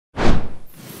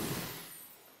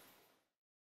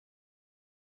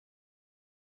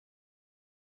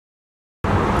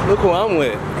Look who I'm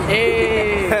with.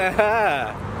 Hey.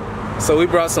 So we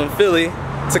brought some Philly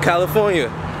to California.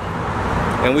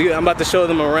 And I'm about to show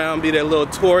them around, be their little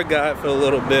tour guide for a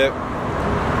little bit.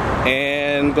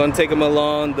 And gonna take them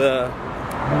along the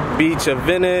beach of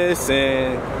Venice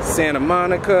and Santa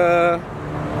Monica.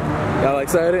 Y'all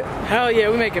excited? Hell yeah,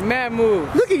 we making mad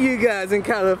moves. Look at you guys in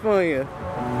California.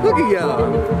 Look at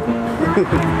y'all.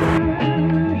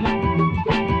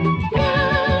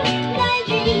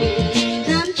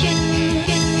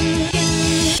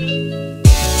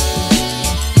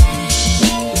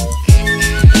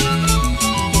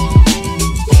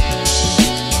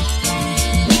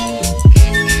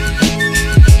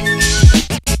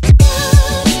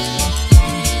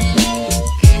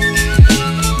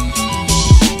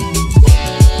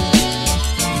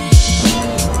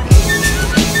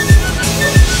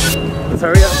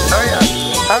 Hurry up, hurry up,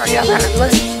 hurry up, Ashley.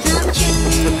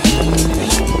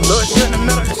 Look, you're in the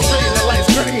middle of the street and the light's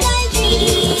green.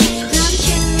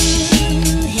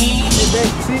 Hey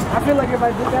babe, see, I feel like if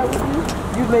I did that with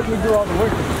you, you'd make me do all the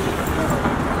work.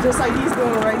 Just like he's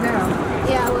doing right now.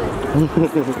 Yeah, I would.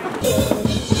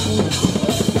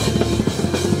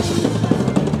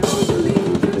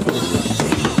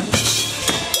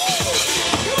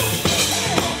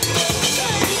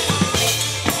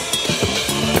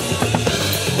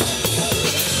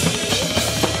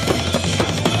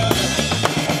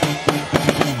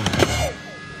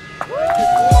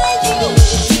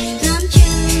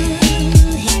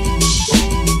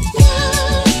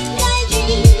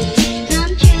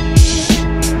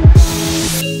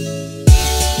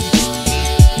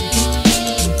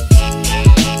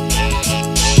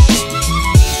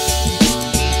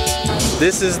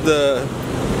 This is the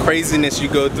craziness you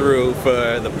go through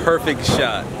for the perfect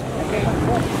shot.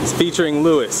 It's featuring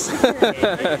Lewis. You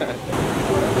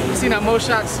see now, most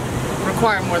shots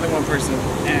require more than one person,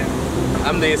 and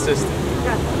I'm the assistant.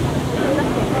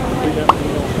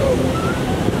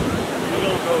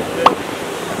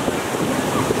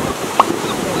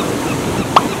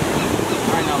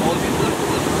 Alright, now hold it.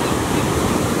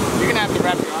 You're gonna have to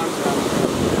wrap your arms around it.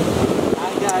 I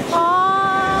got you.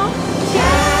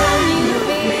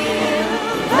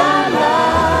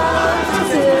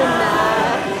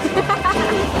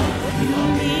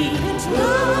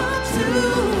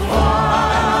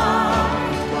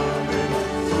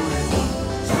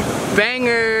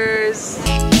 Bangers!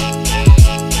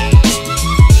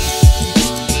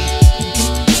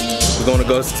 We're gonna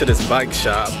go to this bike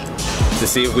shop to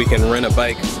see if we can rent a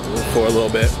bike for a little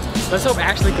bit. Let's hope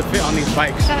Ashley can fit on these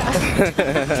bikes. I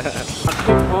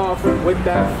kick off with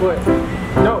that foot.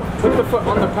 No, put the foot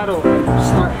on the pedal and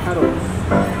start pedaling.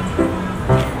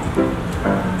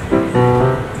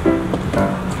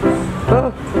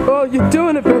 Oh, you're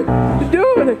doing it, babe. You're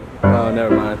doing it. Oh,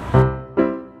 never mind.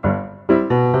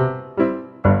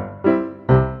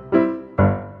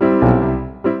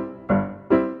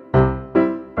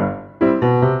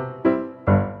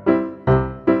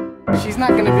 She's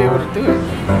not gonna be able to do it.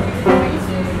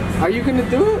 Are you gonna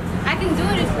do it? I can do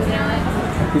it if you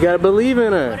want. You gotta believe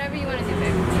in her. Whatever you want to do,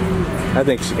 babe. I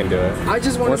think she can do it. I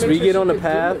just want to Once we get on the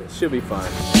path, she'll be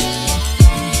fine.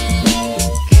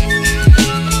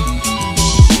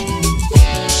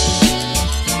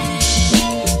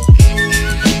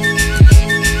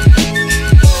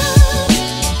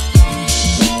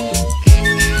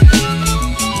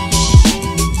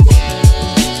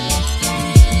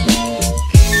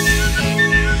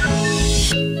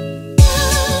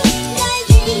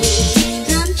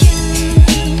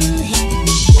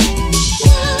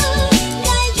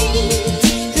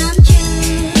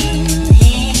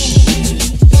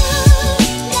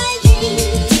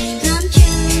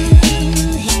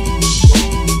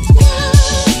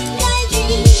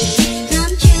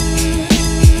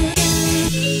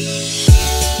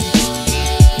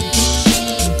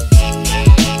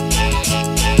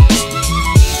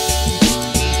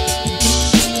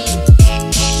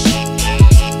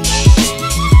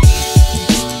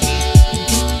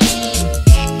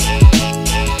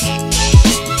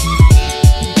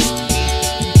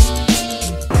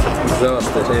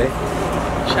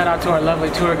 Shout out to our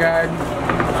lovely tour guide.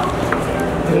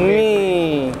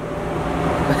 Me. I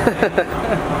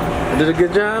did a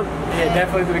good job? Yeah,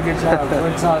 definitely did a good job.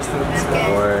 We're exhausted. So.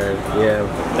 Word, yeah.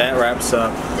 That wraps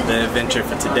up the adventure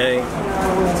for today.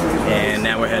 And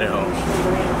now we're headed home.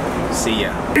 See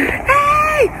ya.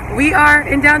 Hey! We are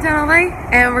in downtown LA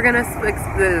and we're gonna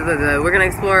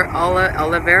explore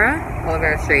Olivera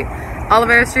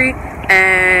Street,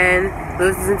 and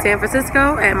Lewis is in San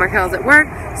Francisco and Markel's at work,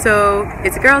 so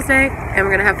it's a girls' day and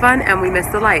we're gonna have fun, and we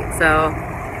missed the light, so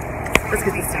let's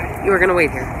get this started. We're gonna wait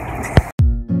here.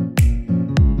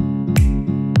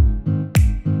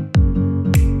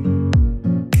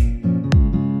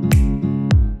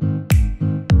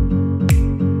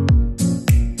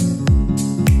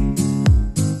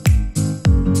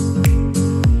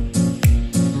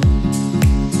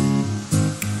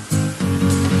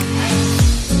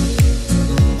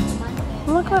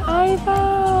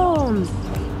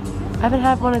 I haven't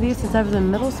had one of these since I was in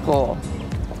middle school.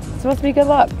 It's supposed to be good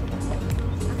luck.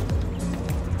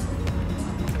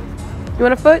 You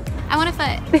want a foot? I want a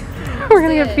foot. We're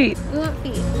gonna get feet. We want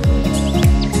feet.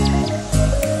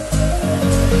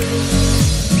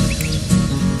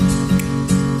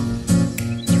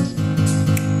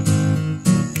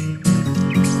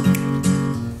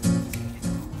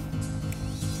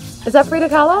 Is that Frida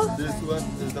Kahlo? This one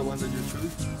is the one that you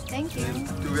choose. Thank you.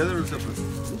 Together or separate?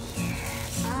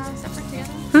 Separate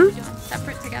together? Hmm?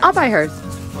 Separate together? I'll buy hers.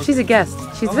 She's a guest.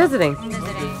 She's visiting. Visiting,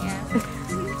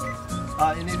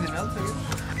 yeah. Anything else?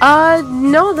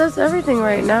 Again? No, that's everything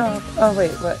right now. Oh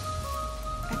wait, what?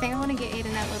 I think I want to get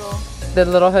Aiden that little. The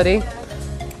little hoodie?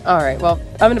 Alright, well,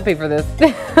 I'm gonna pay for this. Okay,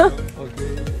 yeah,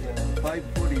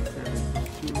 547.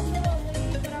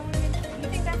 You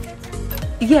think that fits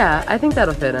him? Yeah, I think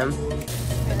that'll fit him.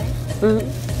 Really?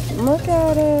 Look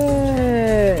at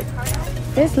it.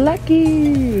 It's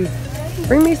lucky.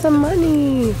 Bring me some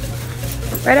money.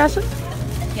 Right, Ashley?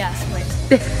 Yes, please.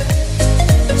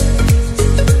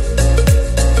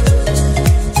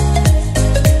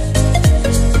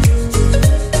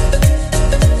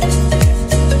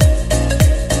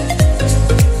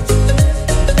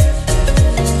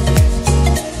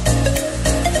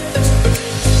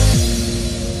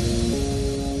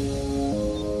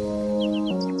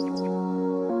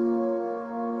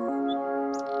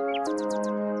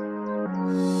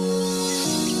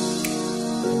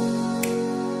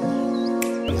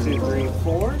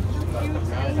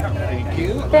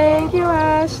 Thank you,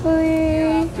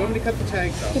 Ashley. Do you want me to cut the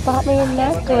tags off? You bought me a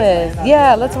necklace.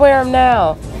 Yeah, let's wear them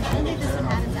now. I don't think this one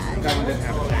had a tag. That one didn't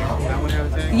have a tag. That one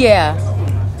have a tag? Yeah.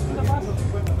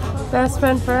 Best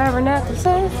friend forever necklaces.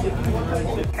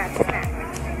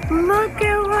 Look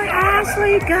at what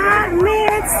Ashley got me.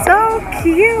 It's so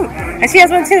cute. And she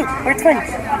has one too. We're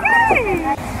twins.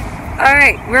 All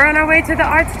right, we're on our way to the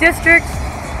Arts District.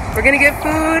 We're gonna get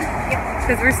food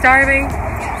because we're starving.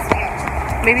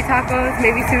 Maybe tacos,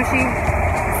 maybe sushi.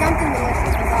 Something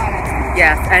delicious was all right.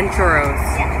 Yes, and churros.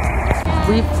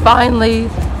 We finally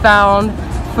found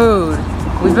food.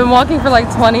 We've been walking for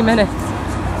like 20 minutes.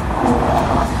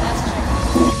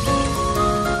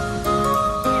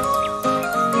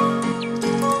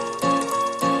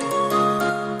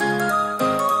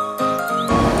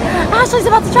 Ashley's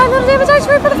about to try Little David's ice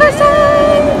cream for the first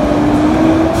time!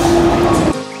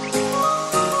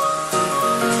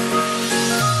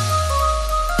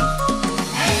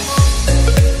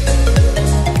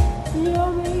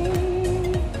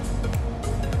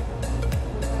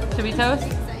 Should we toast?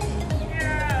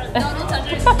 No, don't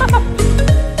touch it.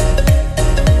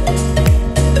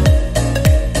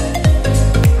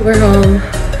 We're home.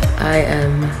 I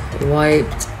am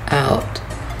wiped out.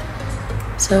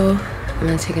 So I'm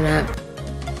gonna take a nap.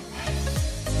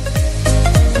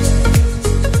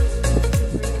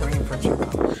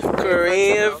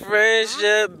 Korean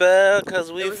friendship bell,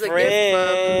 cause we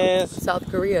friends. South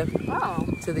Korea Oh.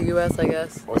 to the US, I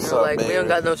guess. What's They're up, like, we baby? don't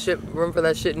got no shit room for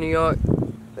that shit in New York.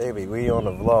 Baby, we on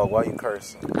the vlog. Why you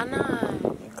cursing? I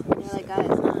know. You're like, guys,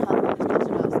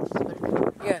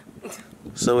 Yeah.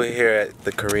 So we're here at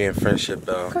the Korean friendship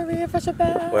bell Korean friendship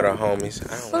bell. with our homies.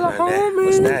 I don't With want our none of that.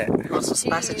 What's homies. that? You want some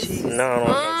spicy cheese? No, I don't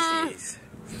want no cheese.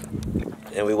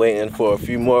 And we waiting for a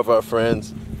few more of our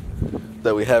friends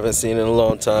that we haven't seen in a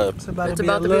long time. It's about It's to be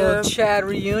about a to be little a- Chad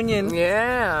reunion.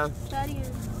 Yeah.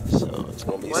 So it's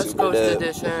gonna be West super Coast dope.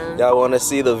 edition. Y'all wanna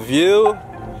see the view?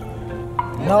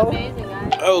 No. amazing,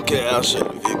 guys. Okay, I'll show you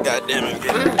the view. God damn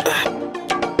it.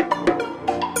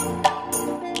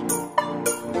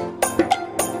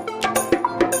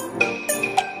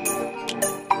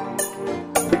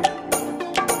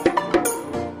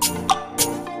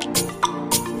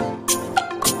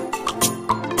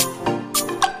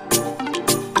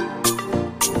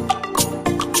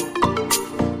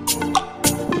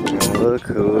 Look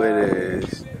who it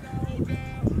is.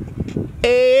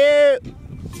 Hey.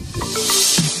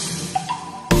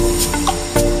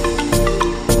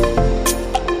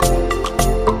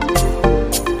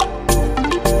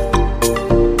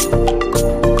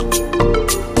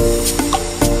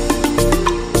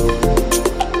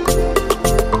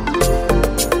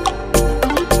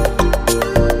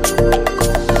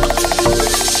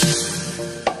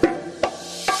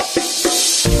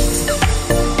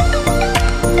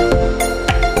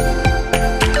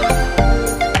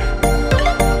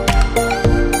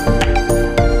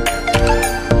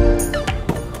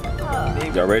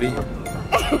 Y'all ready?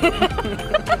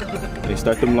 Okay,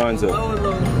 start them lines up.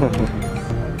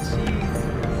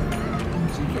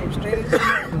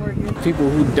 People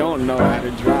who don't know how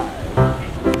to drive.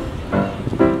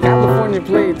 California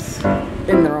plates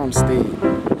in their own state.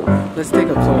 Let's take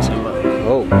a closer look.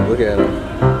 Oh, look at him.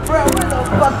 Bro, where the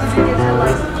fuck did you get your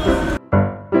license?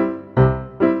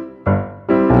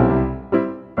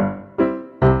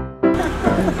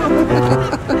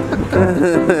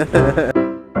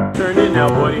 Turn in now,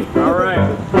 buddy. All right.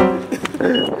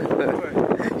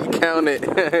 You count it.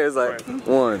 It's like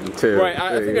 1, 2. Right,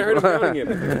 I think I heard him counting it.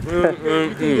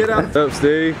 Get up. What's up,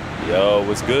 Steve? Yo,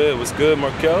 what's good? What's good,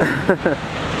 Markel?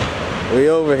 We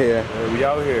over here. Yeah, we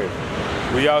out here.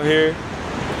 We out here.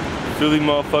 Philly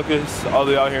motherfuckers. All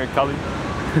the way out here in Cali.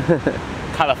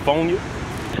 California.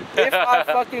 If I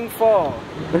fucking fall,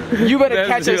 you better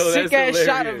catch a sick ass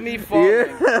shot of me falling.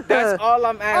 Yeah. That's all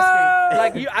I'm asking.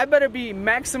 Like I better be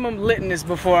maximum litness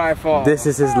before I fall. This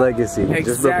is his legacy.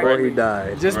 Just before he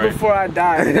died. Just before I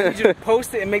die. I need you to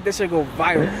post it and make this shit go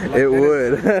viral. Like, it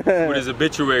would. With his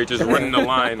obituary just running the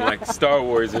line like Star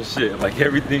Wars and shit. Like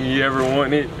everything he ever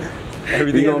wanted.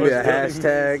 Everything You're gonna be a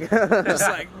hashtag. Just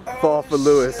like, Fall for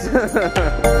Lewis.